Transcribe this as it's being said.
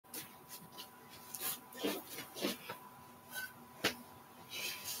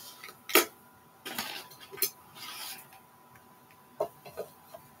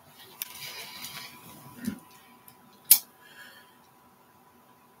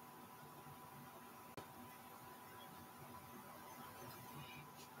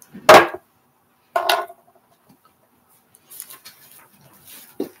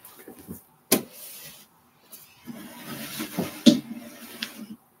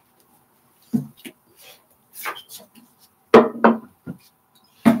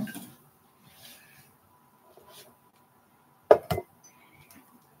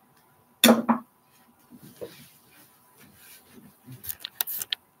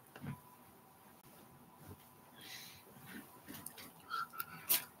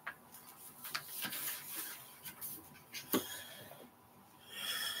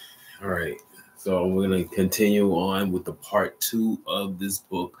All right. So we're going to continue on with the part 2 of this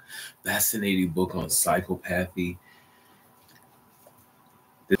book, fascinating book on psychopathy.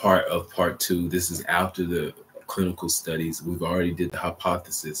 This part of part 2, this is after the clinical studies. We've already did the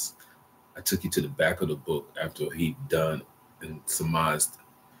hypothesis. I took you to the back of the book after he'd done and surmised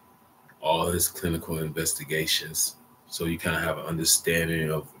all his clinical investigations. So you kind of have an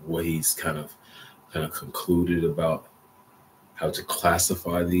understanding of what he's kind of concluded about how to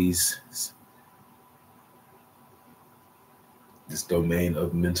classify this domain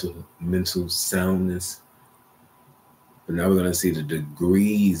of mental soundness. But now we're going to see the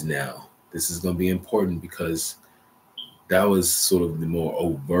degrees now. This is going to be important because that was sort of the more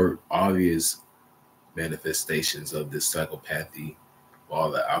overt, obvious manifestations of this psychopathy. All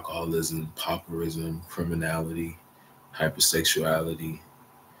the alcoholism, pauperism, criminality, hypersexuality,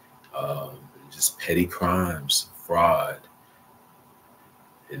 just petty crimes, fraud,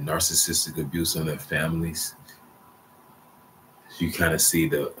 and narcissistic abuse on their families. You kind of see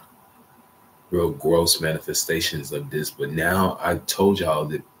the real gross manifestations of this. But now I told y'all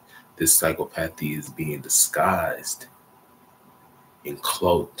that this psychopathy is being disguised and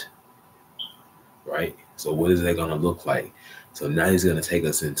cloaked, right? So what is that going to look like? So now he's going to take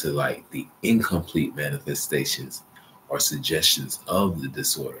us into like the incomplete manifestations or suggestions of the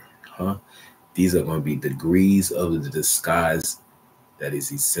disorder, These are going to be degrees of the disguise that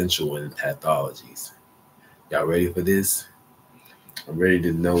is essential in pathologies. Y'all ready for this? I'm ready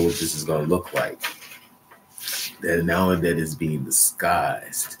to know what this is going to look like. That now that it's being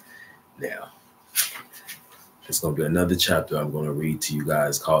disguised. Now, it's going to be another chapter I'm going to read to you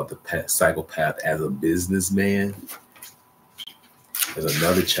guys called The Psychopath as a Businessman. There's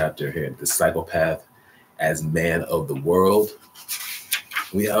another chapter here, The Psychopath as Man of the World.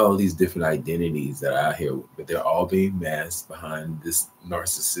 We have all these different identities that are out here, but they're all being masked behind this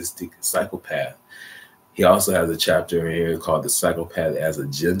narcissistic psychopath. He also has a chapter in here called The Psychopath as a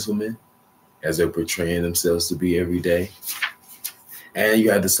Gentleman, as they're portraying themselves to be every day. And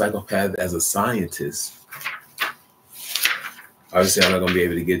you have the psychopath as a scientist. Obviously, I'm not going to be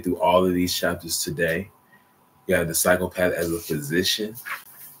able to get through all of these chapters today. You have the psychopath as a physician.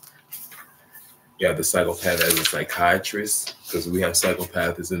 You have the psychopath as a psychiatrist, because we have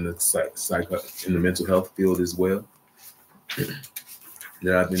psychopaths in the mental health field as well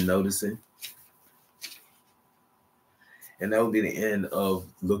that I've been noticing. And that would be the end of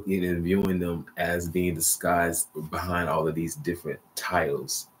looking and viewing them as being disguised behind all of these different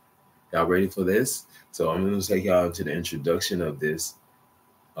titles. Y'all ready for this? So I'm going to take y'all into the introduction of this.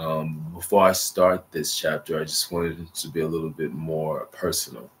 Before I start this chapter, I just wanted it to be a little bit more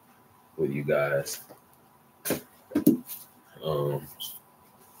personal with you guys. I'm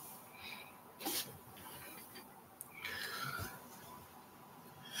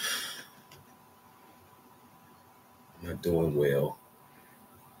not doing well.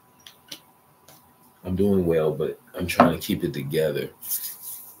 I'm doing well, but I'm trying to keep it together.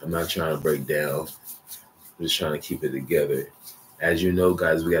 I'm not trying to break down. I'm just trying to keep it together. As you know,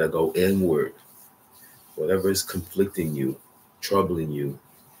 guys, we got to go inward. Whatever is conflicting you, troubling you,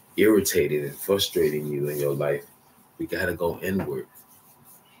 irritating and frustrating you in your life, we got to go inward.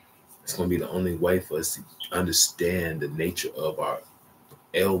 It's going to be the only way for us to understand the nature of our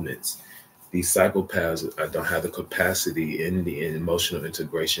ailments. These psychopaths don't have the capacity in the emotional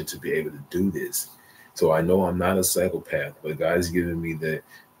integration to be able to do this. So I know I'm not a psychopath, but God's given me the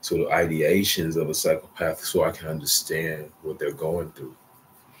sort of ideations of a psychopath so I can understand what they're going through.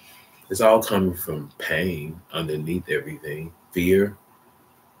 It's all coming from pain underneath everything, fear,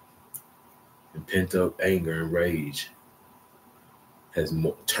 and pent-up anger and rage has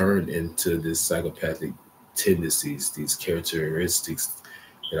turned into this psychopathic tendencies, these characteristics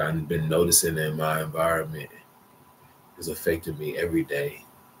that I've been noticing in my environment is affecting me every day.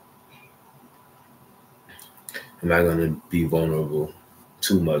 I'm not going to be vulnerable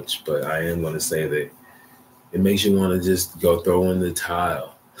too much, but I am going to say that it makes you want to just go throw in the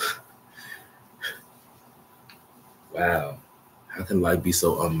towel. Wow. How can life be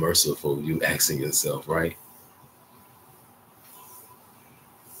so unmerciful? You asking yourself, right?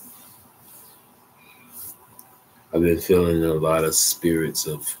 I've been feeling a lot of spirits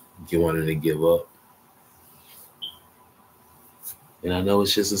of wanting to give up. And I know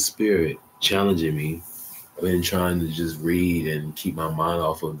it's just a spirit challenging me. I've been trying to just read and keep my mind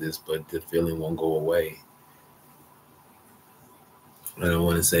off of this, but the feeling won't go away. I don't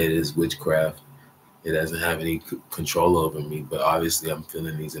want to say it is witchcraft. It doesn't have any control over me, but obviously I'm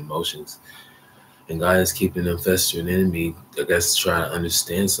feeling these emotions. And God is keeping them festering in me. I guess trying to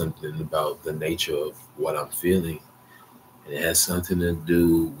understand something about the nature of what I'm feeling. And it has something to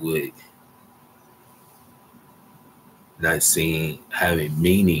do with not seeing, having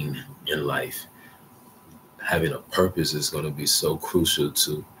meaning in life. Having a purpose is going to be so crucial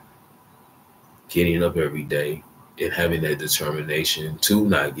to getting up every day and having that determination to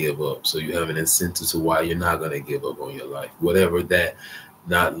not give up. So you have an incentive to why you're not going to give up on your life. Whatever that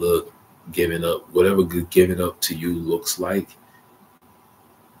not look, giving up, whatever giving up to you looks like,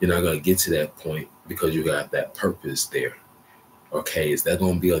 you're not going to get to that point because you got that purpose there. Okay, is that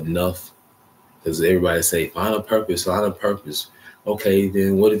going to be enough? Because everybody say, find a purpose, find a purpose. Okay,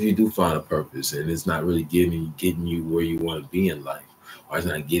 then what if you do find a purpose and it's not really getting you where you want to be in life, or it's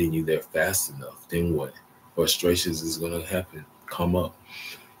not getting you there fast enough? Then what? Frustrations is going to happen, come up.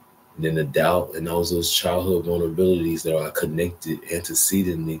 And then the doubt and those childhood vulnerabilities that are connected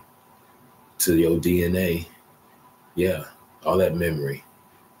antecedently to your DNA. Yeah, all that memory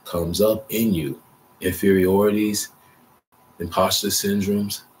comes up in you. Inferiorities, imposter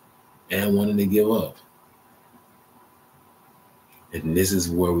syndromes, and wanting to give up. And this is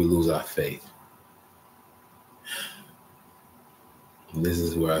where we lose our faith. And this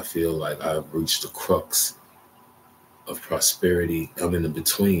is where I feel like I've reached the crux of prosperity. I'm in the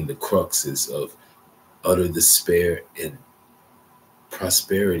between. The cruxes of utter despair and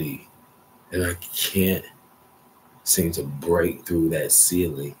prosperity. And I can't seem to break through that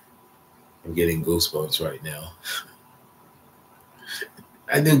ceiling. I'm getting goosebumps right now.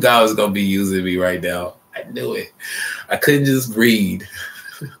 I knew God was going to be using me right now. I knew it. I couldn't just read.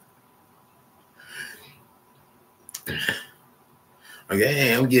 Okay,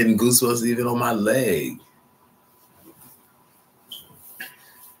 hey, I'm getting goosebumps even on my leg.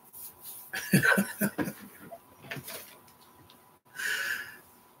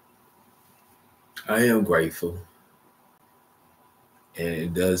 I am grateful. And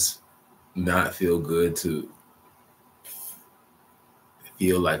it does not feel good to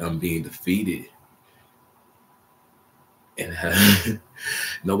feel like I'm being defeated. And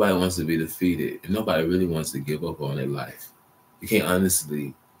nobody wants to be defeated. And nobody really wants to give up on their life. You can't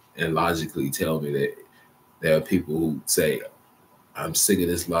honestly and logically tell me that there are people who say, I'm sick of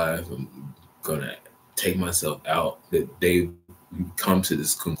this life, I'm going to take myself out, that they come to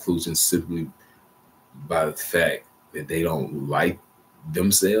this conclusion simply by the fact that they don't like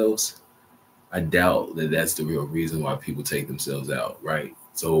themselves. I doubt that that's the real reason why people take themselves out, right?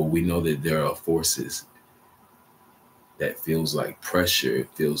 So we know that there are forces that feels like pressure. It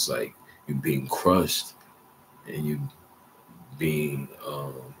feels like you're being crushed and you being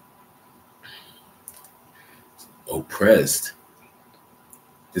oppressed.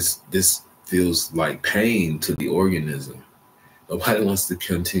 This feels like pain to the organism. Nobody wants to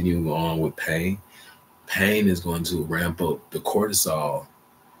continue on with pain. Pain is going to ramp up the cortisol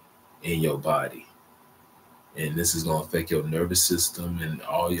in your body. And this is going to affect your nervous system and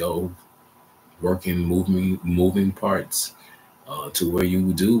all your working, moving parts to where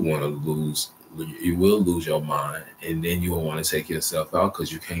you do want to lose. You will lose your mind, and then you will want to take yourself out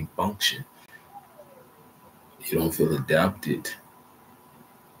because you can't function. You don't feel adapted.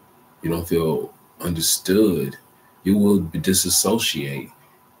 You don't feel understood. You will disassociate,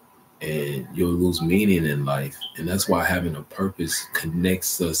 and you'll lose meaning in life. And that's why having a purpose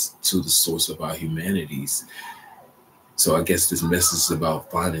connects us to the source of our humanities. So I guess this message is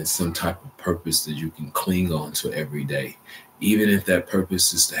about finding some type of purpose that you can cling on to every day. Even if that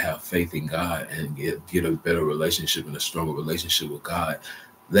purpose is to have faith in God and get a better relationship and a stronger relationship with God,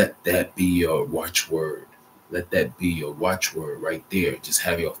 let that be your watchword. Let that be your watchword right there. Just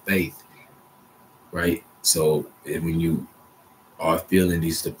have your faith, right? So when you are feeling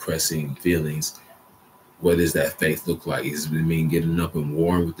these depressing feelings, what does that faith look like? Does it mean getting up and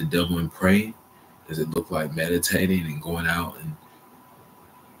warring with the devil and praying? Does it look like meditating and going out and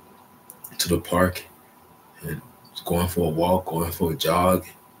to the park and going for a walk, going for a jog,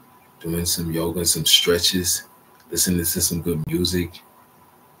 doing some yoga, some stretches, listening to some good music,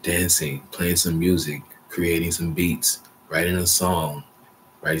 dancing, playing some music, creating some beats, writing a song,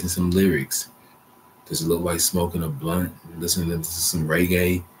 writing some lyrics? Does it look like smoking a blunt, listening to some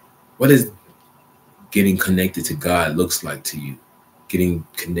reggae? What is getting connected to God looks like to you? Getting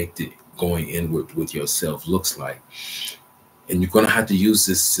connected going inward with yourself looks like. And you're going to have to use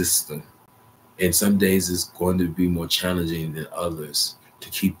this system. And some days it's going to be more challenging than others to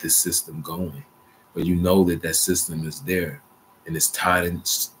keep this system going. But you know that that system is there, and it is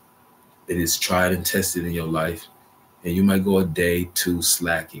tried and tested in your life. And you might go a day two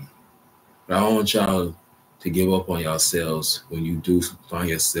slacking. But I don't want y'all to give up on yourselves when you do find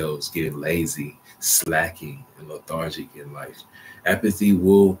yourselves getting lazy, slacking, and lethargic in life. Apathy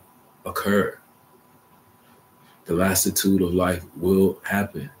will occur. The lassitude of life will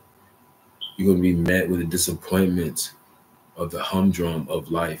happen. You're going to be met with the disappointment of the humdrum of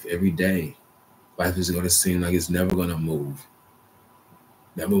life every day. Life is going to seem like it's never going to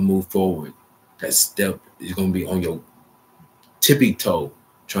never move forward. That step is going to be on your tippy toe,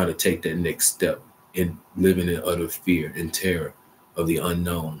 trying to take that next step and living in utter fear and terror of the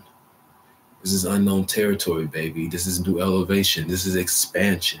unknown. This is unknown territory, baby. This is new elevation. This is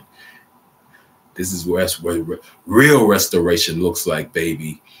expansion. This is where real restoration looks like,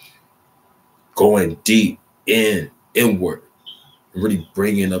 baby. Going deep inward, really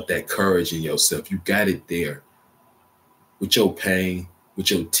bringing up that courage in yourself. You got it there. With your pain,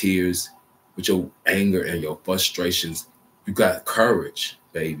 with your tears, with your anger and your frustrations, you got courage,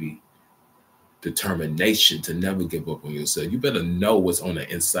 baby. Determination to never give up on yourself. You better know what's on the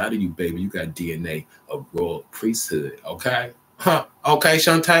inside of you, baby. You got DNA of royal priesthood, okay? Okay,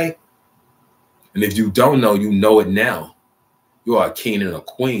 Shantae? And if you don't know, you know it now. You are a king and a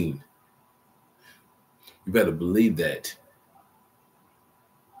queen. You better believe that.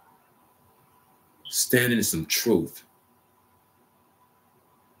 Standing in some truth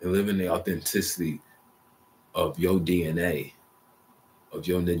and living the authenticity of your DNA, of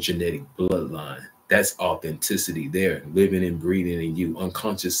your genetic bloodline. That's authenticity there, living and breathing in you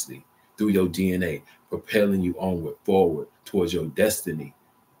unconsciously through your DNA, propelling you onward, forward towards your destiny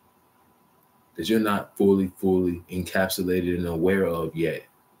that you're not fully encapsulated and aware of yet.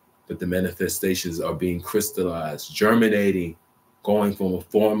 But the manifestations are being crystallized, germinating, going from a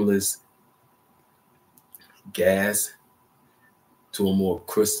formless gas to a more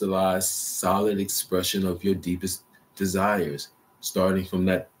crystallized, solid expression of your deepest desires, starting from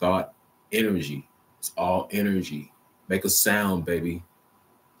that thought energy. It's all energy. Make a sound, baby.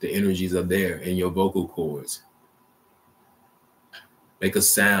 The energies are there in your vocal cords. Make a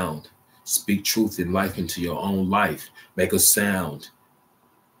sound. Speak truth and life into your own life. Make a sound.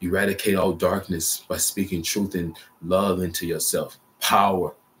 Eradicate all darkness by speaking truth and love into yourself.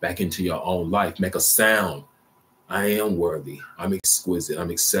 Power back into your own life. Make a sound. I am worthy. I'm exquisite. I'm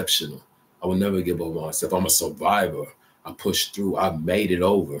exceptional. I will never give up on myself. I'm a survivor. I pushed through. I made it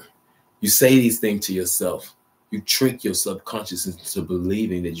over. You say these things to yourself. You trick your subconscious into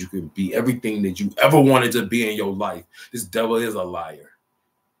believing that you can be everything that you ever wanted to be in your life. This devil is a liar.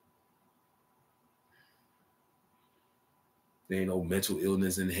 There ain't no mental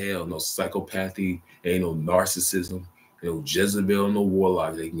illness in hell, no psychopathy, there ain't no narcissism, no Jezebel, no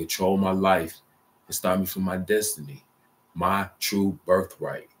warlock. They can control my life and stop me from my destiny, my true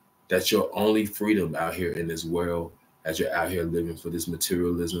birthright. That's your only freedom out here in this world as you're out here living for this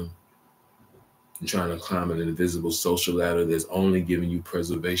materialism and trying to climb an invisible social ladder that's only giving you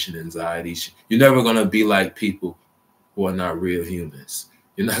preservation anxiety. You're never going to be like people who are not real humans.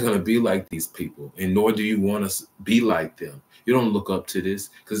 You're not going to be like these people, and nor do you want to be like them. You don't look up to this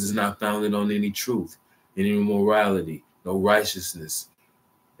because it's not founded on any truth, any morality, no righteousness,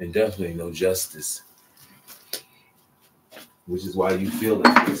 and definitely no justice, which is why you feel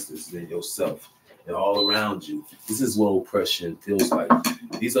injustice in yourself and all around you. This is what oppression feels like.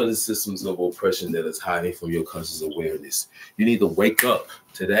 These are the systems of oppression that is hiding from your conscious awareness. You need to wake up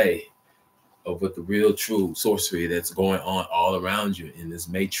today of what the real true sorcery that's going on all around you in this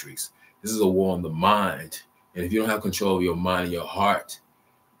matrix. This is a war on the mind. And if you don't have control of your mind and your heart,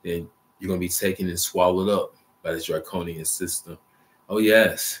 then you're going to be taken and swallowed up by this draconian system. Oh,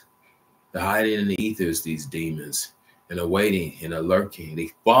 yes. They're hiding in the ethers, these demons, and they're waiting and they're lurking.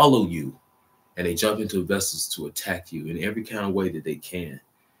 They follow you and they jump into vessels to attack you in every kind of way that they can.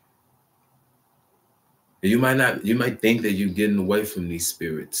 And you might think that you're getting away from these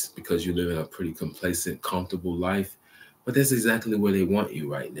spirits because you live in a pretty complacent, comfortable life, but that's exactly where they want you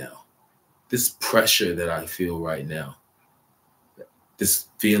right now. This pressure that I feel right now, this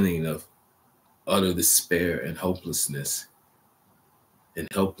feeling of utter despair and hopelessness,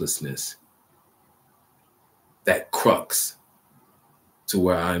 that crux to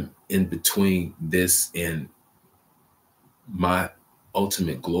where I'm in between this and my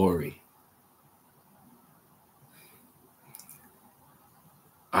ultimate glory.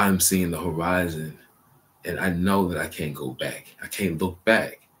 I'm seeing the horizon and I know that I can't go back. I can't look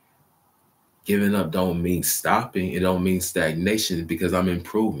back. Giving up don't mean stopping. It don't mean stagnation, because I'm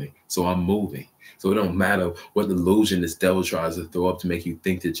improving. So I'm moving. So it don't matter what illusion this devil tries to throw up to make you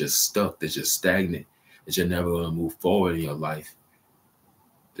think that you're stuck, that you're stagnant, that you're never going to move forward in your life,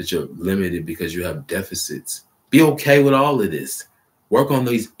 that you're limited because you have deficits. Be okay with all of this. Work on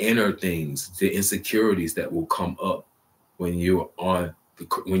these inner things, the insecurities that will come up when you're in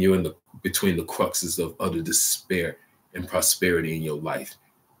the between the cruxes of utter despair and prosperity in your life.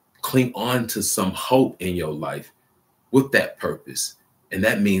 Cling on to some hope in your life with that purpose. And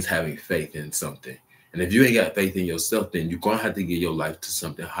that means having faith in something. And if you ain't got faith in yourself, then you're going to have to give your life to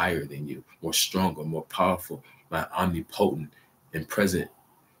something higher than you, more stronger, more powerful, like omnipotent and present.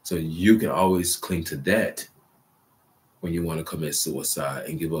 So you can always cling to that when you want to commit suicide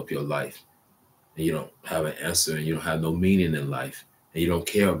and give up your life. And you don't have an answer, and you don't have no meaning in life, and you don't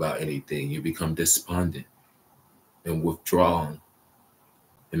care about anything. You become despondent and withdrawn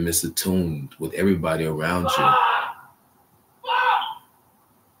and misattuned with everybody around you.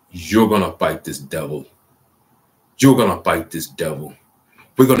 You're going to fight this devil. You're going to fight this devil.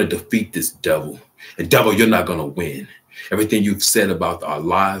 We're going to defeat this devil. And devil, you're not going to win. Everything you've said about our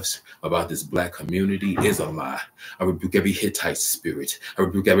lives, about this Black community, is a lie. I rebuke every Hittite spirit. I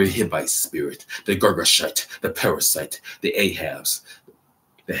rebuke every Hivite spirit, the Girgashite, the Parasite, the Ahabs,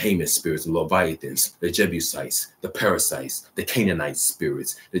 the Haman spirits, the Leviathans, the Jebusites, the Parasites, the Canaanite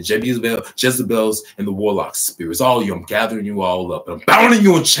spirits, the Jezebels, and the Warlock spirits. All of you, I'm gathering you all up, and I'm bounding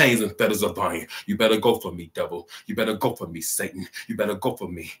you in chains and fetters of iron. You better go for me, devil. You better go for me, Satan. You better go for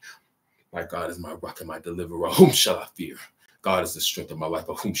me. My God is my rock and my deliverer. Whom shall I fear? God is the strength of my life.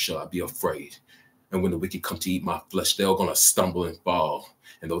 Of whom shall I be afraid? And when the wicked come to eat my flesh, they're going to stumble and fall.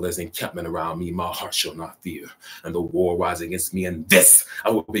 And though there's encampment around me, my heart shall not fear. And the war rise against me, and this I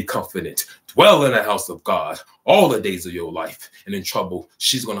will be confident. Dwell in the house of God all the days of your life. And in trouble,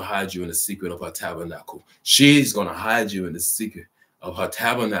 she's going to hide you in the secret of her tabernacle. She's going to hide you in the secret of her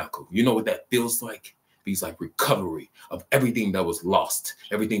tabernacle. You know what that feels like? It feels like recovery of everything that was lost,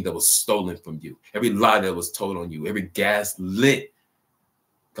 everything that was stolen from you, every lie that was told on you, every gas lit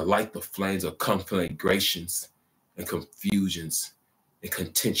to light the flames of conflagrations and confusions and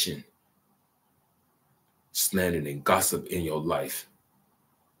contention, slander and gossip in your life.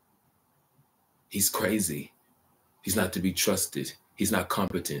 He's crazy. He's not to be trusted. He's not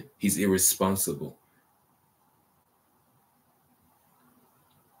competent. He's irresponsible.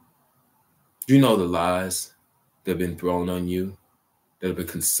 You know the lies that have been thrown on you, that have been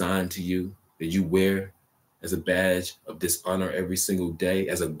consigned to you, that you wear as a badge of dishonor every single day,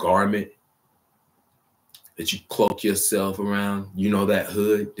 as a garment that you cloak yourself around. You know that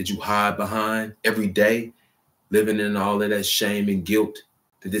hood that you hide behind every day, living in all of that shame and guilt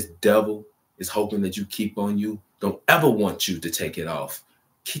that this devil is hoping that you keep on you. Don't ever want you to take it off.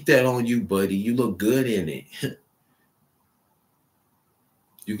 Keep that on you, buddy. You look good in it.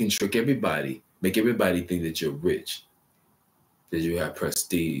 You can trick everybody, make everybody think that you're rich, that you have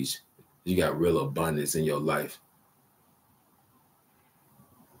prestige, you got real abundance in your life.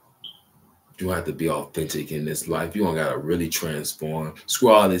 You have to be authentic in this life. You don't got to really transform. Screw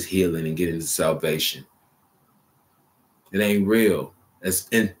all this healing and get into salvation. It ain't real.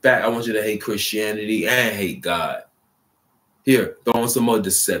 In fact, I want you to hate Christianity and hate God. Here, throw on some more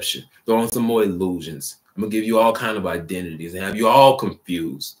deception. Throw on some more illusions. I'm going to give you all kind of identities and have you all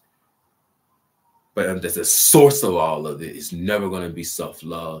confused. But the source of all of it is never going to be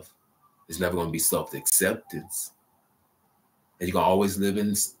self-love. It's never going to be self-acceptance. And you're going to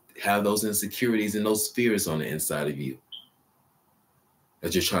always have those insecurities and those fears on the inside of you.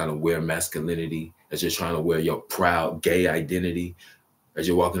 As you're trying to wear masculinity, as you're trying to wear your proud gay identity, as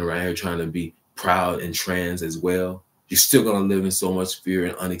you're walking around here trying to be proud and trans as well, you're still going to live in so much fear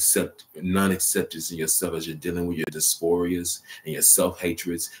and non-acceptance in yourself as you're dealing with your dysphorias and your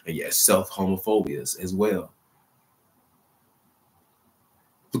self-hatreds and your self-homophobias as well.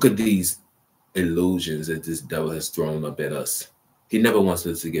 Look at these illusions that this devil has thrown up at us. He never wants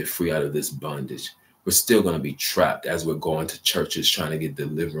us to get free out of this bondage. We're still going to be trapped as we're going to churches trying to get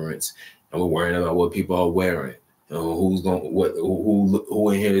deliverance, and we're worrying about what people are wearing. You know, who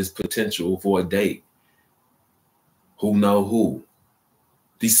in here is potential for a date? Who know who?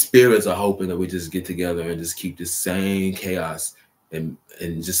 These spirits are hoping that we just get together and just keep this same chaos and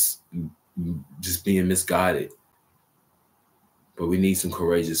just being misguided. But we need some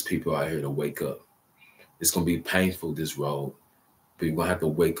courageous people out here to wake up. It's going to be painful, this road, but you're going to have to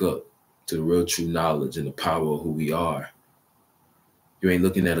wake up to the real true knowledge and the power of who we are. You ain't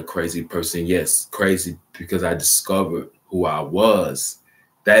looking at a crazy person. Yes, crazy because I discovered who I was.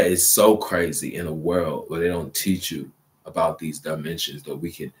 That is so crazy in a world where they don't teach you about these dimensions, that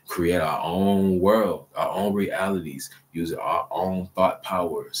we can create our own world, our own realities, using our own thought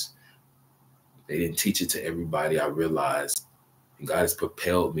powers. They didn't teach it to everybody, I realized. And God has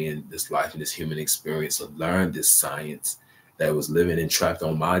propelled me in this life, in this human experience, to learn this science that was living and trapped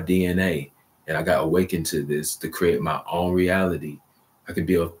on my DNA. And I got awakened to this to create my own reality. I could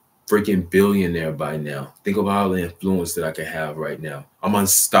be a freaking billionaire by now. Think of all the influence that I can have right now. I'm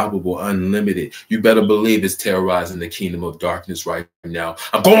unstoppable, unlimited. You better believe it's terrorizing the kingdom of darkness right now.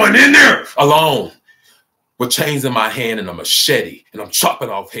 I'm going in there alone with chains in my hand and a machete, and I'm chopping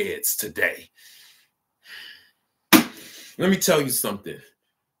off heads today. Let me tell you something.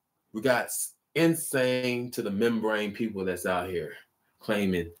 We got insane to the membrane people that's out here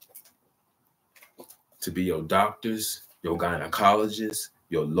claiming to be your doctors, your gynecologists,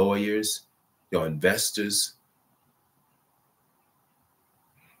 your lawyers, your investors,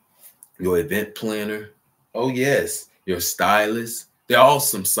 your event planner. Oh, yes, your stylist. They're all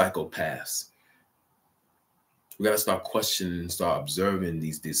some psychopaths. We got to start questioning and start observing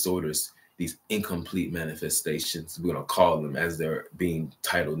these disorders, these incomplete manifestations. We're going to call them as they're being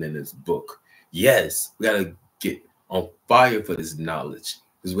titled in this book. Yes, we got to get on fire for this knowledge,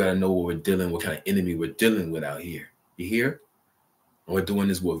 because we got to know what we're dealing, what kind of enemy we're dealing with out here. You hear? And we're doing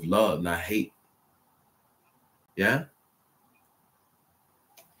this with love, not hate. Yeah?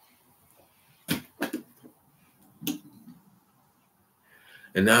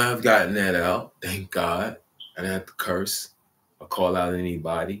 And now I've gotten that out. Thank God. I didn't have to curse or call out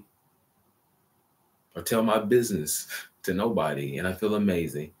anybody or tell my business to nobody. And I feel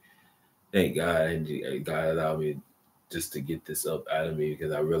amazing. Thank God. And God allowed me just to get this up out of me,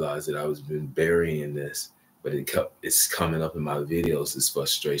 because I realized that I was been burying this, but it's coming up in my videos, this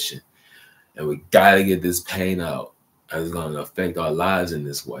frustration. And we got to get this pain out. It's going to affect our lives in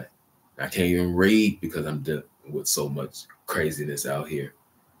this way. I can't even read because I'm dealing with so much craziness out here.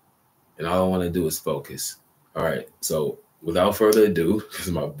 And all I want to do is focus. All right. So without further ado,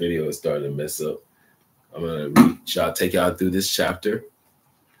 because my video is starting to mess up, I'm going to take y'all through this chapter.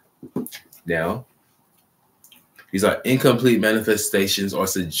 Now, these are incomplete manifestations or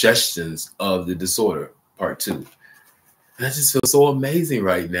suggestions of the disorder, part 2. And I just feel so amazing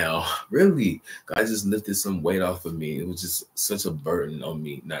right now. Really, God just lifted some weight off of me. It was just such a burden on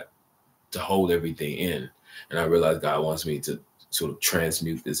me not to hold everything in. And I realized God wants me to sort of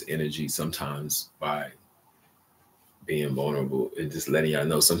transmute this energy sometimes by being vulnerable and just letting y'all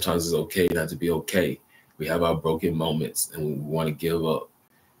know sometimes it's okay not to be okay. We have our broken moments and we want to give up.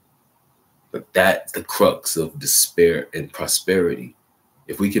 But that's the crux of despair and prosperity.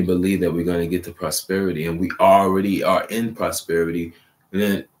 If we can believe that we're going to get to prosperity, and we already are in prosperity,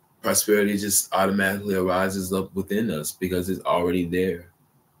 then prosperity just automatically arises up within us because it's already there.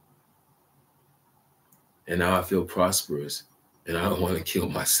 And now I feel prosperous, and I don't want to kill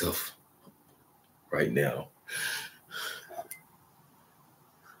myself right now.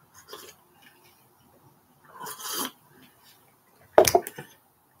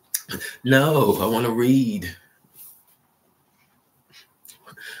 No, I want to read.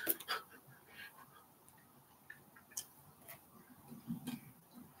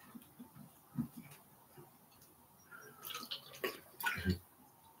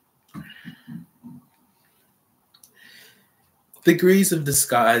 Degrees of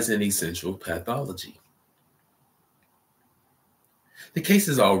disguise and essential pathology. The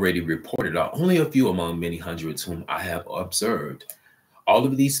cases already reported are only a few among many hundreds whom I have observed. All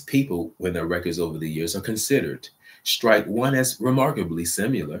of these people, when their records over the years are considered, strike one as remarkably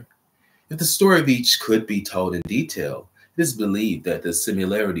similar. If the story of each could be told in detail, it is believed that the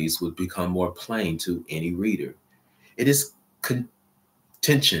similarities would become more plain to any reader. It is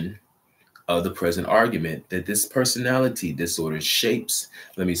contention of the present argument that this personality disorder shapes.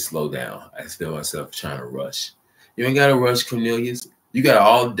 Let me slow down. I feel myself trying to rush. You ain't got to rush, Cornelius. You got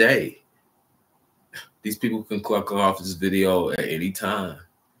all day. These people can click off this video at any time.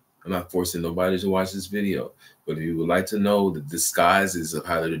 I'm not forcing nobody to watch this video. But if you would like to know the disguises of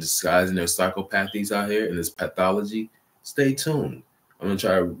how they're disguising their psychopathies out here and this pathology, stay tuned. I'm going to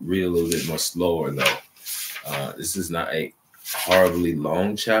try to read a little bit more slower, though. This is not a horribly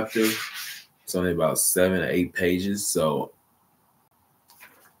long chapter. It's only about 7 or 8 pages. So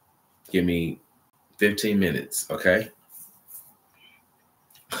give me 15 minutes, okay?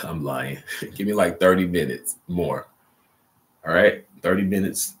 I'm lying. Give me like 30 minutes more. All right? 30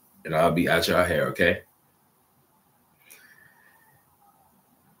 minutes and I'll be out your hair, okay?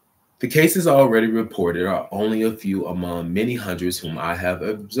 The cases already reported are only a few among many hundreds whom I have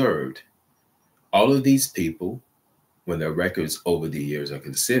observed. All of these people, when their records over the years are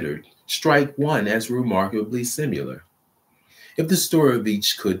considered, strike one as remarkably similar. If the story of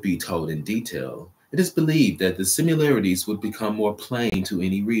each could be told in detail, it is believed that the similarities would become more plain to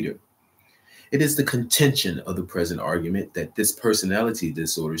any reader. It is the contention of the present argument that this personality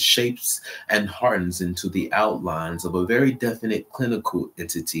disorder shapes and hardens into the outlines of a very definite clinical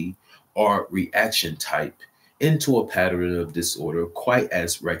entity or reaction type into a pattern of disorder quite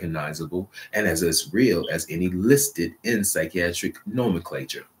as recognizable and as real as any listed in psychiatric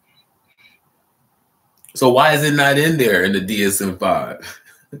nomenclature. So why is it not in there in the DSM-5?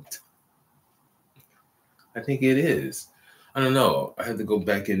 I think it is. I don't know. I have to go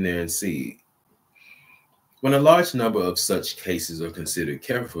back in there and see. When a large number of such cases are considered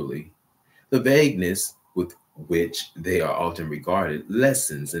carefully, the vagueness with which they are often regarded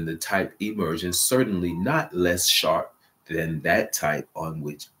lessens and the type emerges certainly not less sharp than that type on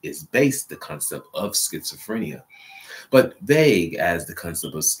which is based the concept of schizophrenia. But vague as the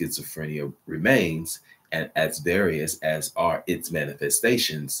concept of schizophrenia remains, and as various as are its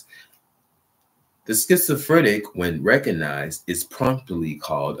manifestations, the schizophrenic, when recognized, is promptly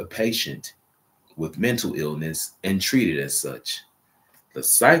called a patient with mental illness and treated as such. The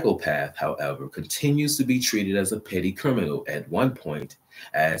psychopath, however, continues to be treated as a petty criminal at one point,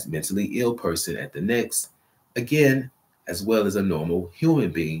 as mentally ill person at the next, again, as well as a normal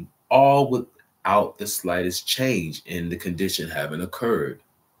human being, all without the slightest change in the condition having occurred.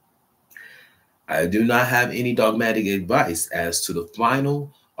 I do not have any dogmatic advice as to the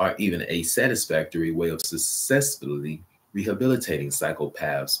final or even a satisfactory way of successfully rehabilitating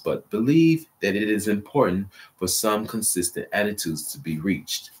psychopaths, but believe that it is important for some consistent attitudes to be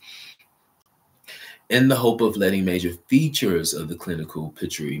reached. In the hope of letting major features of the clinical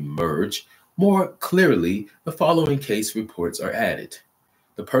picture emerge more clearly, the following case reports are added.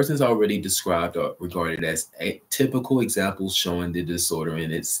 The persons already described are regarded as typical examples showing the disorder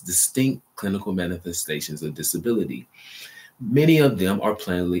in its distinct clinical manifestations of disability. Many of them are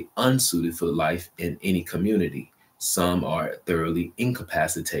plainly unsuited for life in any community. Some are thoroughly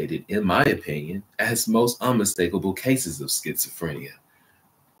incapacitated, in my opinion, as most unmistakable cases of schizophrenia.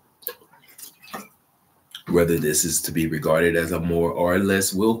 Whether this is to be regarded as a more or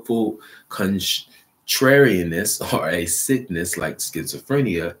less willful contrariness or a sickness like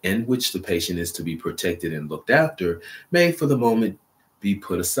schizophrenia, in which the patient is to be protected and looked after, may for the moment be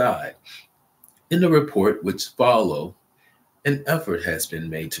put aside. In the report which follow, an effort has been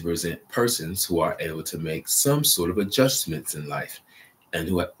made to present persons who are able to make some sort of adjustments in life and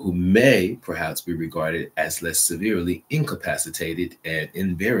who may perhaps be regarded as less severely incapacitated and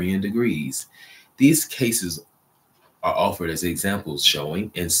in varying degrees. These cases are offered as examples showing,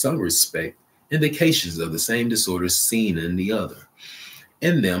 in some respect, indications of the same disorder seen in the other.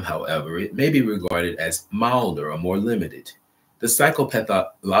 In them, however, it may be regarded as milder or more limited. The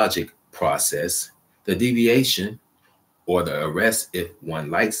psychopathologic process, the deviation, or the arrest, if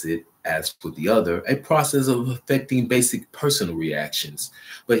one likes it, as with the other, a process of affecting basic personal reactions.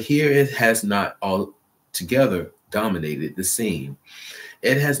 But here it has not altogether dominated the scene.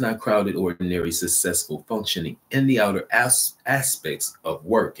 It has not crowded ordinary successful functioning in the outer aspects of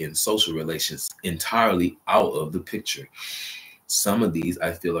work and social relations entirely out of the picture. Some of these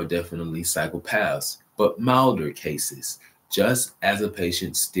I feel are definitely psychopaths, but milder cases, just as a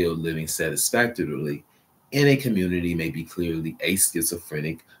patient still living satisfactorily in a community may be clearly a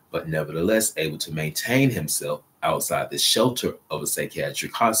schizophrenic, but nevertheless able to maintain himself outside the shelter of a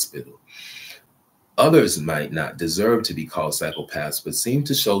psychiatric hospital. Others might not deserve to be called psychopaths, but seem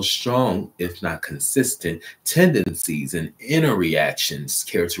to show strong, if not consistent, tendencies and inner reactions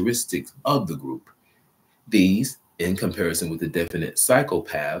characteristics of the group. These, in comparison with the definite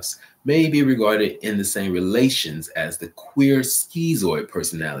psychopaths, may be regarded in the same relations as the queer schizoid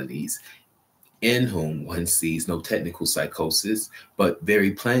personalities, in whom one sees no technical psychosis, but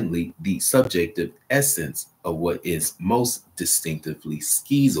very plainly the subjective essence of what is most distinctively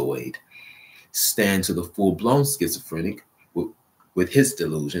schizoid, stand to the full-blown schizophrenic with his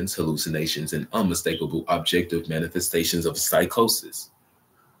delusions, hallucinations, and unmistakable objective manifestations of psychosis.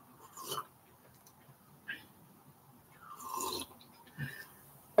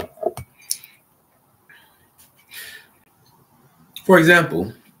 For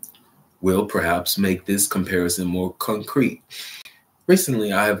example, we'll perhaps make this comparison more concrete.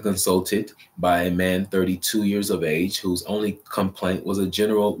 Recently, I have consulted by a man 32 years of age whose only complaint was a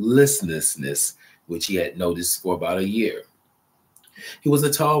general listlessness, which he had noticed for about a year. He was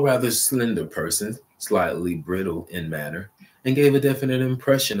a tall, rather slender person, slightly brittle in manner, and gave a definite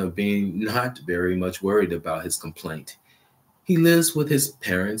impression of being not very much worried about his complaint. He lives with his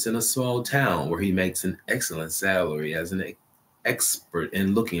parents in a small town where he makes an excellent salary as an expert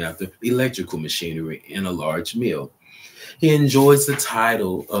in looking after electrical machinery in a large mill. He enjoys the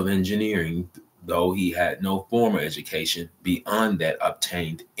title of engineering, though he had no formal education beyond that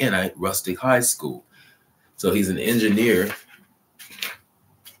obtained in a rustic high school. So he's an engineer,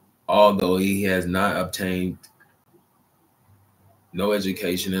 although he has not obtained no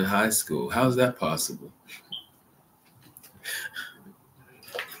education in high school. How is that possible?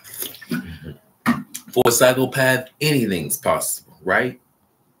 For a psychopath, anything's possible, right?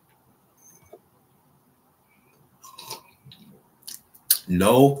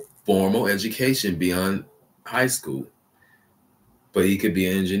 No formal education beyond high school, but he could be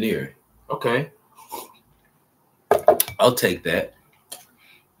an engineer. Okay, I'll take that.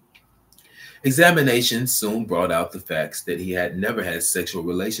 Examination soon brought out the facts that he had never had sexual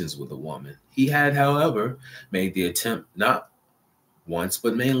relations with a woman. He had, however, made the attempt not once,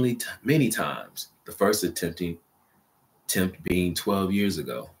 but many times. The first attempt being 12 years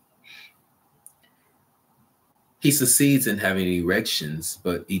ago. He succeeds in having erections,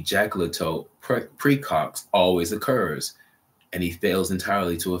 but ejaculatory precox always occurs, and he fails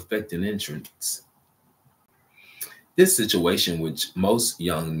entirely to effect an entrance. This situation, which most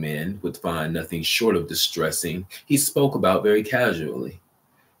young men would find nothing short of distressing, he spoke about very casually.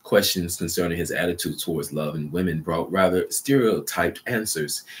 Questions concerning his attitude towards love and women brought rather stereotyped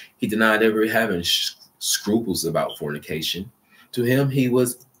answers. He denied ever having scruples about fornication. To him, it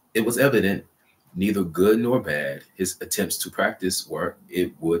was evident, neither good nor bad. His attempts to practice were,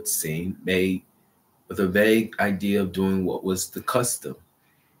 it would seem, made with a vague idea of doing what was the custom.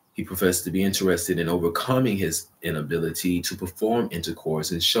 He professed to be interested in overcoming his inability to perform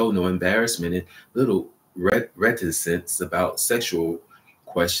intercourse and show no embarrassment and little reticence about sexual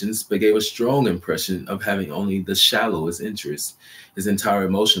questions, but gave a strong impression of having only the shallowest interest. His entire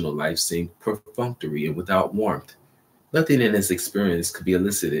emotional life seemed perfunctory and without warmth. Nothing in his experience could be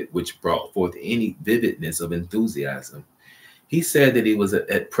elicited which brought forth any vividness of enthusiasm. He said that he was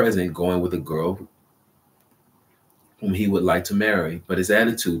at present going with a girl whom he would like to marry, but his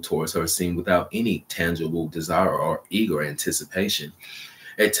attitude towards her seemed without any tangible desire or eager anticipation.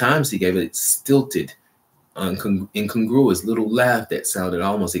 At times he gave a stilted, incongruous little laugh that sounded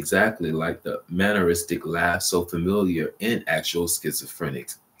almost exactly like the manneristic laugh so familiar in actual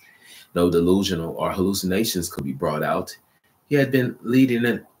schizophrenics. No delusional or hallucinations could be brought out. He had been leading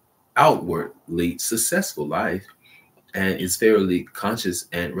an outwardly successful life and is fairly conscious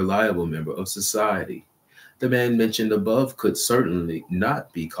and reliable member of society. The man mentioned above could certainly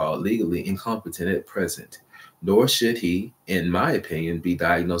not be called legally incompetent at present, nor should he, in my opinion, be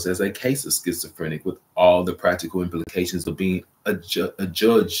diagnosed as a case of schizophrenic with all the practical implications of being a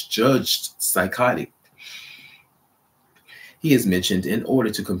judged psychotic. He is mentioned in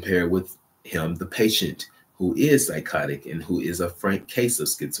order to compare with him the patient who is psychotic and who is a frank case of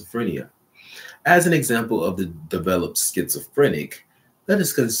schizophrenia. As an example of the developed schizophrenic, let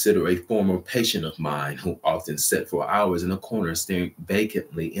us consider a former patient of mine who often sat for hours in a corner staring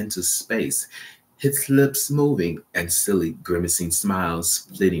vacantly into space, his lips moving and silly grimacing smiles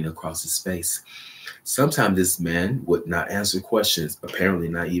flitting across his face. Sometimes this man would not answer questions, apparently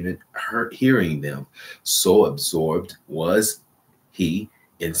not even hearing them. So absorbed was he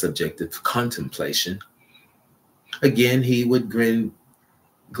in subjective contemplation. Again, he would grin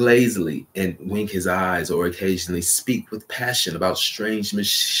glazily and wink his eyes or occasionally speak with passion about strange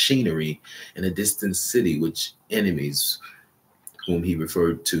machinery in a distant city which enemies, whom he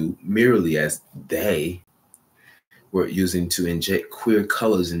referred to merely as they, were using to inject queer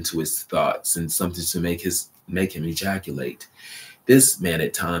colors into his thoughts and something to make him ejaculate. This man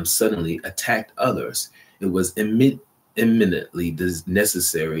at times suddenly attacked others. It was eminently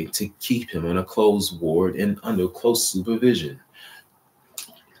necessary to keep him on a closed ward and under close supervision.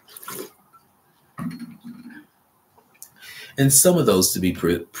 And some of those to be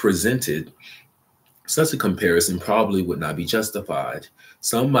presented, such a comparison probably would not be justified.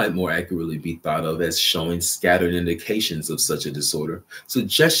 Some might more accurately be thought of as showing scattered indications of such a disorder,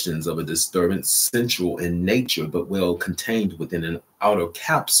 suggestions of a disturbance central in nature but well contained within an outer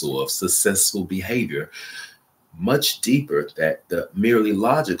capsule of successful behavior, much deeper than the merely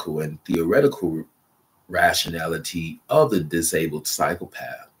logical and theoretical rationality of the disabled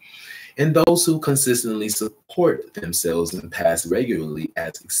psychopath. And those who consistently support themselves and pass regularly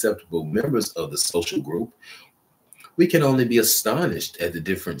as acceptable members of the social group, we can only be astonished at the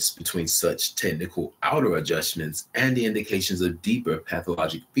difference between such technical outer adjustments and the indications of deeper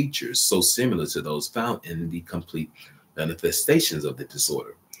pathologic features so similar to those found in the complete manifestations of the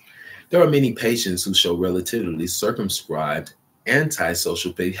disorder. There are many patients who show relatively circumscribed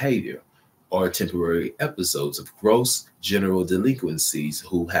antisocial behavior, or temporary episodes of gross general delinquencies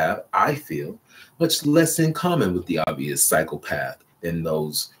who have, I feel, much less in common with the obvious psychopath than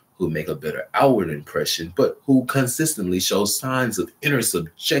those who make a better outward impression, but who consistently show signs of inner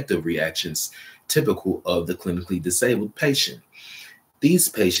subjective reactions typical of the clinically disabled patient. These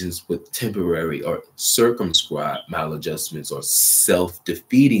patients with temporary or circumscribed maladjustments or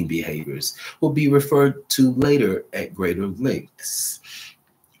self-defeating behaviors will be referred to later at greater lengths.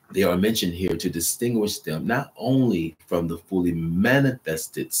 They are mentioned here to distinguish them not only from the fully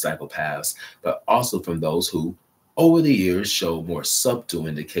manifested psychopaths, but also from those who, over the years, show more subtle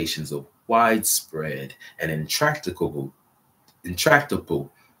indications of widespread and intractable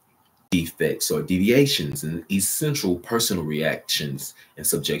defects or deviations in essential personal reactions and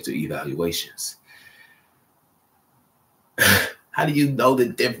subjective evaluations. How do you know the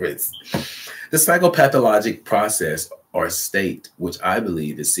difference? The psychopathologic process or state, which I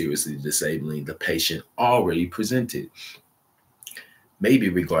believe is seriously disabling the patient already presented, may be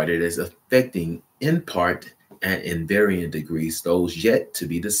regarded as affecting in part and in varying degrees those yet to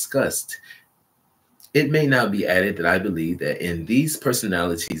be discussed. It may now be added that I believe that in these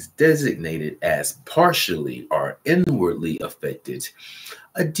personalities designated as partially or inwardly affected,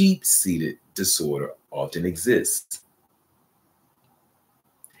 a deep-seated disorder often exists.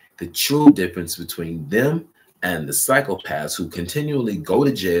 The true difference between them and the psychopaths who continually go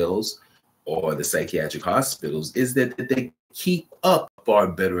to jails or the psychiatric hospitals is that they keep up far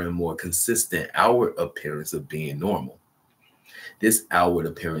better and more consistent outward appearance of being normal. This outward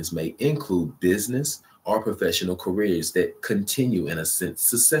appearance may include business or professional careers that continue in a sense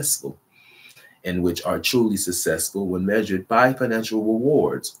successful, and which are truly successful when measured by financial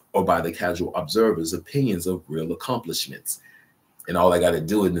rewards or by the casual observer's opinions of real accomplishments. And all I got to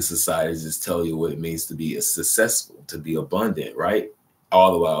do in this society is just tell you what it means to be successful, to be abundant, right?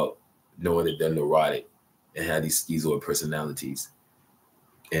 All the while knowing that they're neurotic and have these schizoid personalities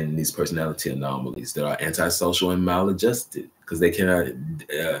and these personality anomalies that are antisocial and maladjusted because they cannot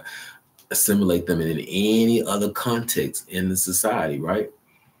assimilate them in any other context in the society, right?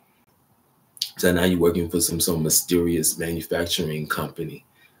 So now you're working for some mysterious manufacturing company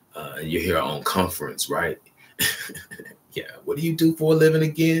and you're here on conference, right? Yeah, what do you do for a living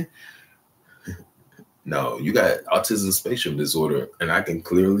again? No, you got autism spectrum disorder, and I can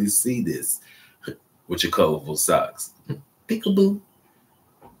clearly see this with your colorful socks. Peekaboo.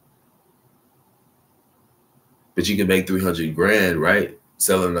 But you can make 300 grand, right?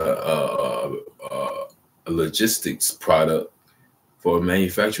 Selling a logistics product for a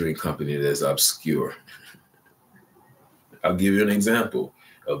manufacturing company that's obscure. I'll give you an example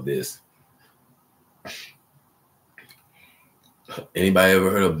of this. Anybody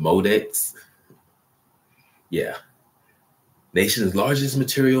ever heard of Modex? Yeah. Nation's largest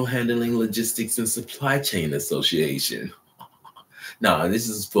material handling, logistics, and supply chain association. No, this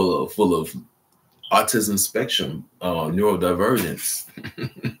is full of autism spectrum, neurodivergence,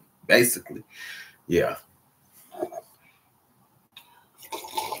 basically. Yeah.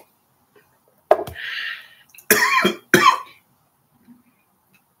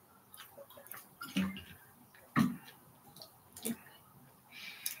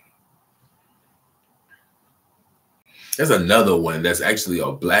 There's another one that's actually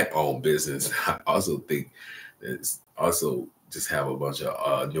a Black-owned business. I also think it's also just have a bunch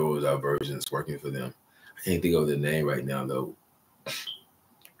of neurodivergents working for them. I can't think of the name right now, though.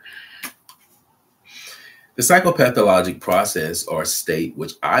 The psychopathologic process or state,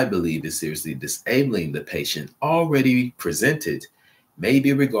 which I believe is seriously disabling the patient already presented, may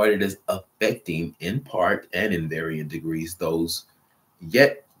be regarded as affecting in part and in varying degrees those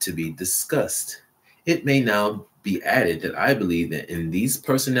yet to be discussed. It may now be added that I believe that in these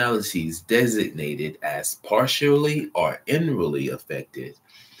personalities designated as partially or inwardly affected,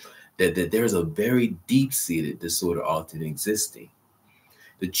 that there's a very deep-seated disorder often existing.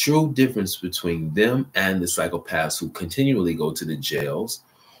 The true difference between them and the psychopaths who continually go to the jails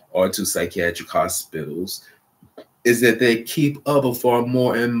or to psychiatric hospitals is that they keep up a far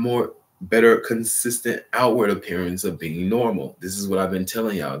more and more better consistent outward appearance of being normal. This is what I've been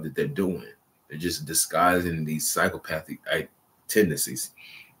telling y'all that they're doing. They're just disguising these psychopathic tendencies.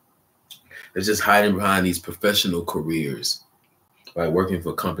 They're just hiding behind these professional careers, right? Working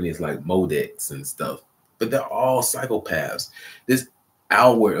for companies like Modex and stuff. But they're all psychopaths. This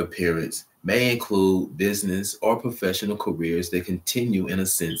outward appearance may include business or professional careers that continue in a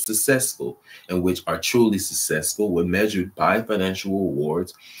sense successful, and which are truly successful when measured by financial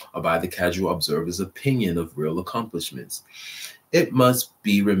rewards or by the casual observer's opinion of real accomplishments. It must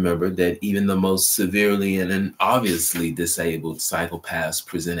be remembered that even the most severely and obviously disabled psychopaths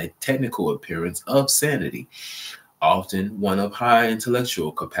present a technical appearance of sanity, often one of high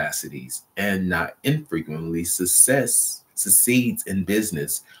intellectual capacities, and not infrequently succeeds in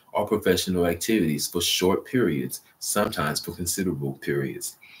business or professional activities for short periods, sometimes for considerable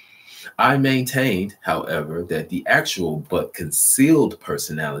periods. I maintained, however, that the actual but concealed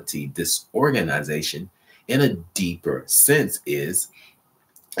personality disorganization in a deeper sense is,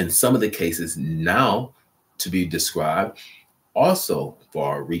 in some of the cases now to be described, also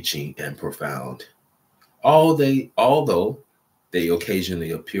far reaching and profound. Although they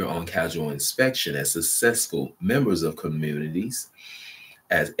occasionally appear on casual inspection as successful members of communities,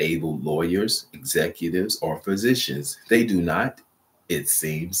 as able lawyers, executives, or physicians, they do not, it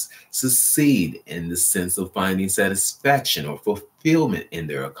seems, succeed in the sense of finding satisfaction or fulfillment in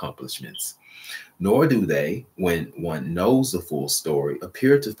their accomplishments. Nor do they, when one knows the full story,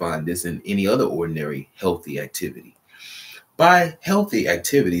 appear to find this in any other ordinary healthy activity. By healthy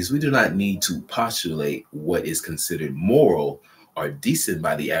activities, we do not need to postulate what is considered moral or decent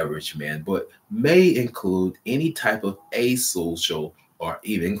by the average man, but may include any type of asocial or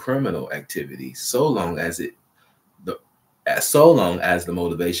even criminal activity, the so long as the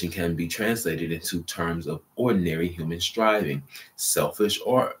motivation can be translated into terms of ordinary human striving, selfish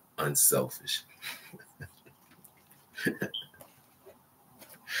or unselfish.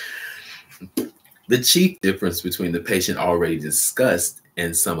 The chief difference between the patient already discussed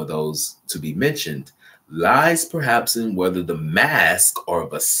and some of those to be mentioned lies perhaps in whether the mask or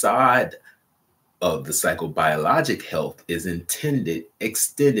facade of the psychobiologic health is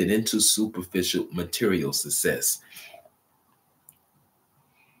extended into superficial material success.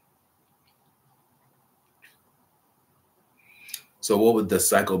 So what would the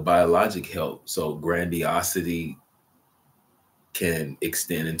psychobiologic health? So grandiosity can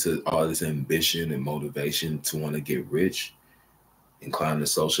extend into all this ambition and motivation to want to get rich and climb the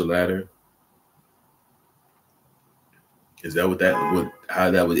social ladder. Is that what that would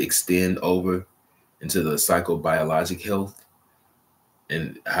how that would extend over into the psychobiologic health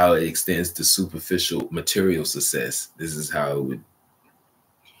and how it extends to superficial material success? This is how it would.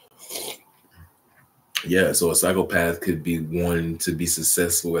 Yeah, so a psychopath could be wanting to be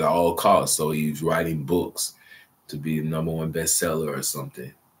successful at all costs. So he's writing books to be the number one bestseller or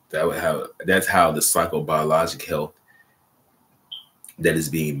something. That's how the psychobiologic health that is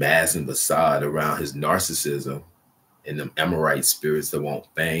being masked and facade around his narcissism and the Amorite spirits that want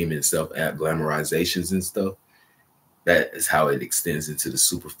fame and self glamorizations and stuff. That is how it extends into the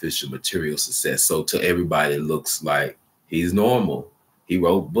superficial material success. So to everybody, it looks like he's normal. He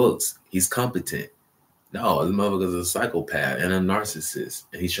wrote books. He's competent. No, this motherfucker's a psychopath and a narcissist,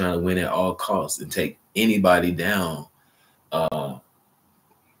 and he's trying to win at all costs and take anybody down on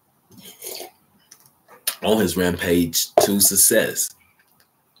his rampage to success.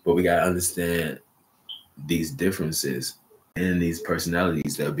 But we gotta understand these differences in these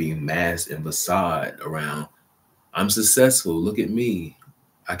personalities that are being masked and facade around. I'm successful. Look at me.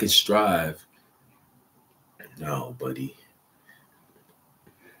 I can strive. No, buddy.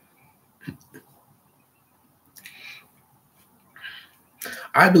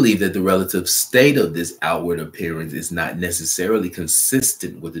 I believe that the relative state of this outward appearance is not necessarily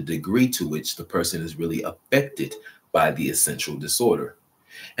consistent with the degree to which the person is really affected by the essential disorder.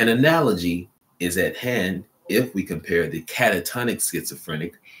 An analogy is at hand if we compare the catatonic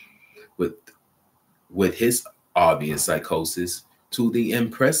schizophrenic with, with his obvious psychosis to the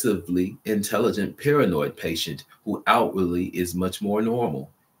impressively intelligent paranoid patient who outwardly is much more normal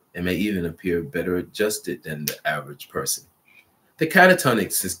and may even appear better adjusted than the average person. The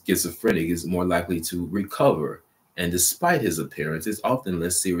catatonic schizophrenic is more likely to recover, and despite his appearance, is often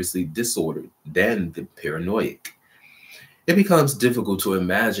less seriously disordered than the paranoid. It becomes difficult to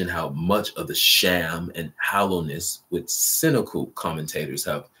imagine how much of the sham and hollowness which cynical commentators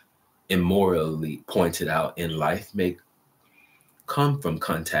have immorally pointed out in life may come from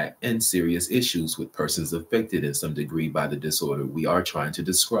contact and serious issues with persons affected in some degree by the disorder we are trying to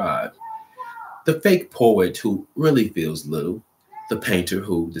describe. The fake poet who really feels little, the painter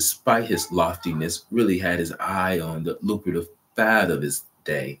who, despite his loftiness, really had his eye on the lucrative fad of his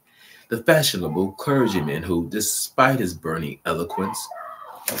day, the fashionable clergyman who, despite his burning eloquence,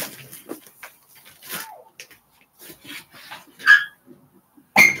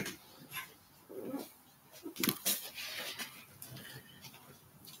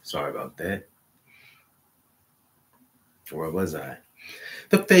 sorry about that. Where was I?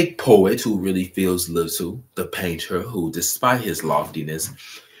 The fake poet who really feels little, the painter who, despite his loftiness,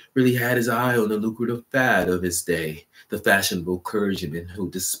 really had his eye on the lucrative fad of his day, the fashionable clergyman who,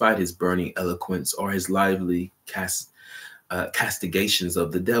 despite his burning eloquence or his lively castigations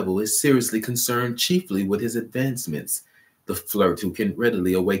of the devil, is seriously concerned chiefly with his advancements. The flirt who can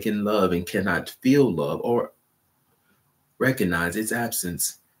readily awaken love and cannot feel love or recognize its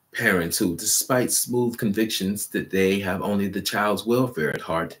absence. Parents who, despite smooth convictions that they have only the child's welfare at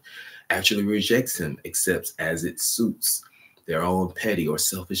heart, actually rejects him except as it suits their own petty or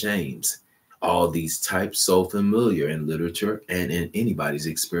selfish aims. All these types, so familiar in literature and in anybody's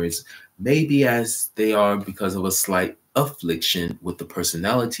experience, may be as they are because of a slight affliction with the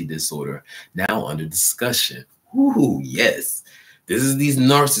personality disorder now under discussion. Ooh, yes. This is these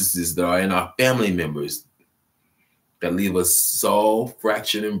narcissists that are in our family members that leave us so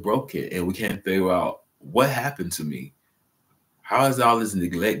fractured and broken, and we can't figure out what happened to me. How has all this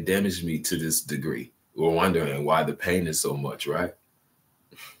neglect damaged me to this degree? We're wondering why the pain is so much, right?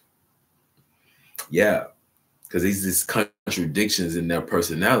 Yeah, because these contradictions in their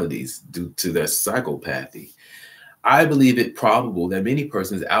personalities due to their psychopathy. I believe it probable that many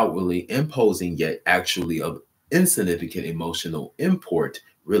persons outwardly imposing yet actually of insignificant emotional import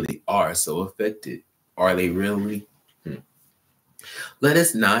really are so affected. Are they really? Let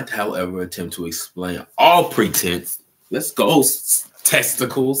us not, however, attempt to explain all pretense. Let's go,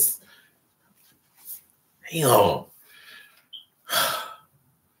 testicles. Damn.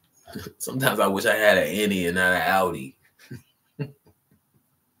 Sometimes I wish I had an Annie and not an Audi.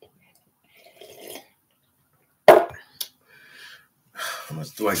 How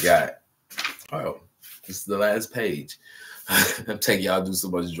much do I got? Oh, this is the last page. I'm taking y'all do so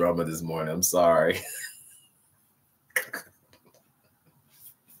much drama this morning. I'm sorry.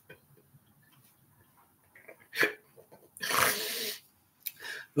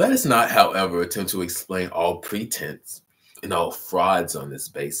 Let us not, however, attempt to explain all pretense and all frauds on this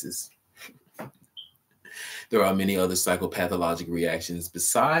basis. There are many other psychopathologic reactions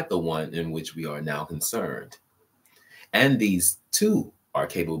beside the one in which we are now concerned. And these, too, are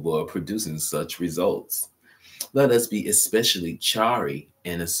capable of producing such results. Let us be especially chary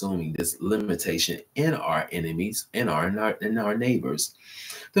in assuming this limitation in our enemies and in our neighbors.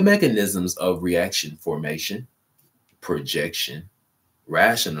 The mechanisms of reaction formation, projection,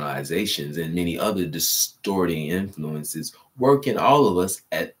 rationalizations, and many other distorting influences work in all of us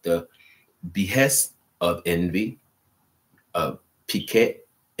at the behest of envy, of piquet,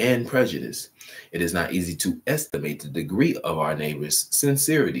 and prejudice. It is not easy to estimate the degree of our neighbor's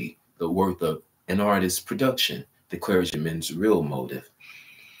sincerity, the worth of an artist's production, the clergyman's real motive.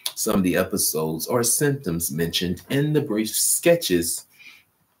 Some of the episodes or symptoms mentioned in the brief sketches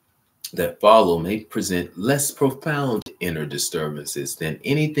that follow may present less profound inner disturbances than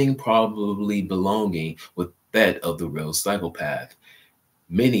anything probably belonging with that of the real psychopath.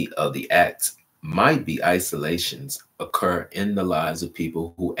 Many of the acts might be isolations, occur in the lives of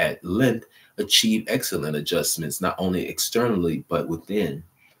people who at length achieve excellent adjustments, not only externally, but within.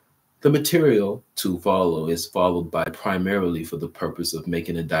 The material to follow is followed by primarily for the purpose of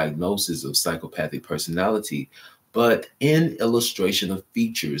making a diagnosis of psychopathic personality, but in illustration of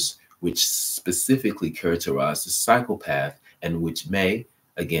features which specifically characterize the psychopath and which may,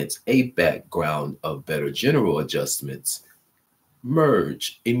 against a background of better general adjustments,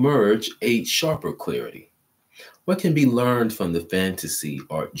 emerge a sharper clarity. What can be learned from the fantasy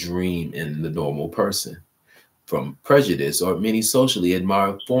or dream in the normal person? From prejudice or many socially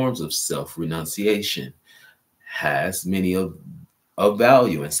admired forms of self-renunciation, has many of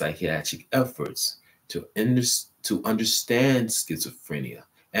value in psychiatric efforts to understand schizophrenia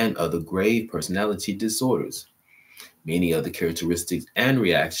and other grave personality disorders. Many of the characteristics and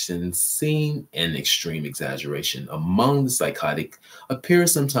reactions seen in extreme exaggeration among the psychotic appear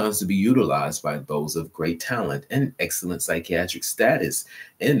sometimes to be utilized by those of great talent and excellent psychiatric status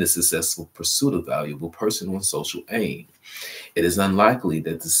in the successful pursuit of valuable personal and social aim. It is unlikely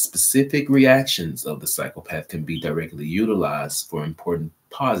that the specific reactions of the psychopath can be directly utilized for important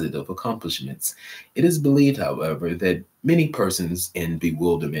positive accomplishments. It is believed, however, that many persons in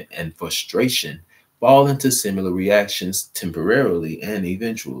bewilderment and frustration fall into similar reactions temporarily and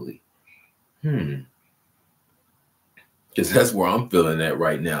eventually. Because that's where I'm feeling at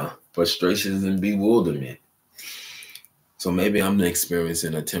right now. Frustrations and bewilderment. So maybe I'm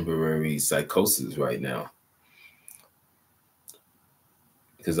experiencing a temporary psychosis right now,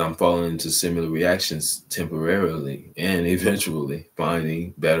 because I'm falling into similar reactions temporarily and eventually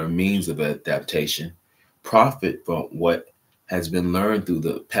finding better means of adaptation, profit from what has been learned through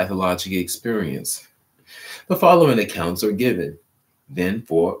the pathologic experience. The following accounts are given. Then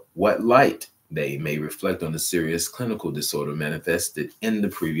for what light They may reflect on the serious clinical disorder manifested in the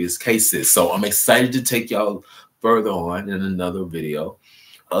previous cases. So I'm excited to take y'all further on in another video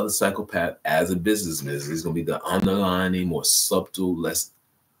of the psychopath as a businessman. This is going to be the underlying, more subtle, less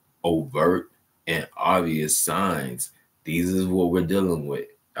overt and obvious signs. These is what we're dealing with.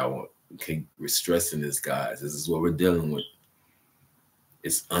 We're stressing this, guys. This is what we're dealing with.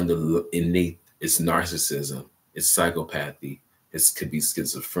 It's innate. It's narcissism. It's psychopathy. It could be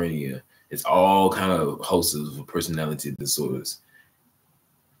schizophrenia. It's all kind of hosts of personality disorders.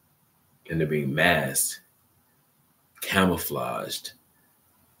 And they're being masked, camouflaged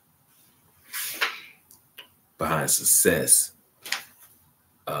behind success.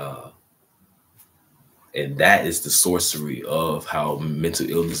 And that is the sorcery of how mental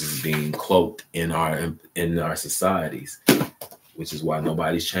illness is being cloaked in our societies, which is why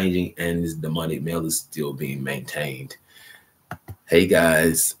nobody's changing and the money mail is still being maintained. Hey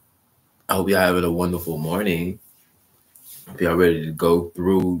guys, I hope y'all having a wonderful morning. If y'all ready to go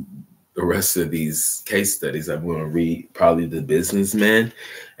through the rest of these case studies, I'm going to read probably the businessman.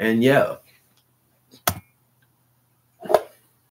 And yeah,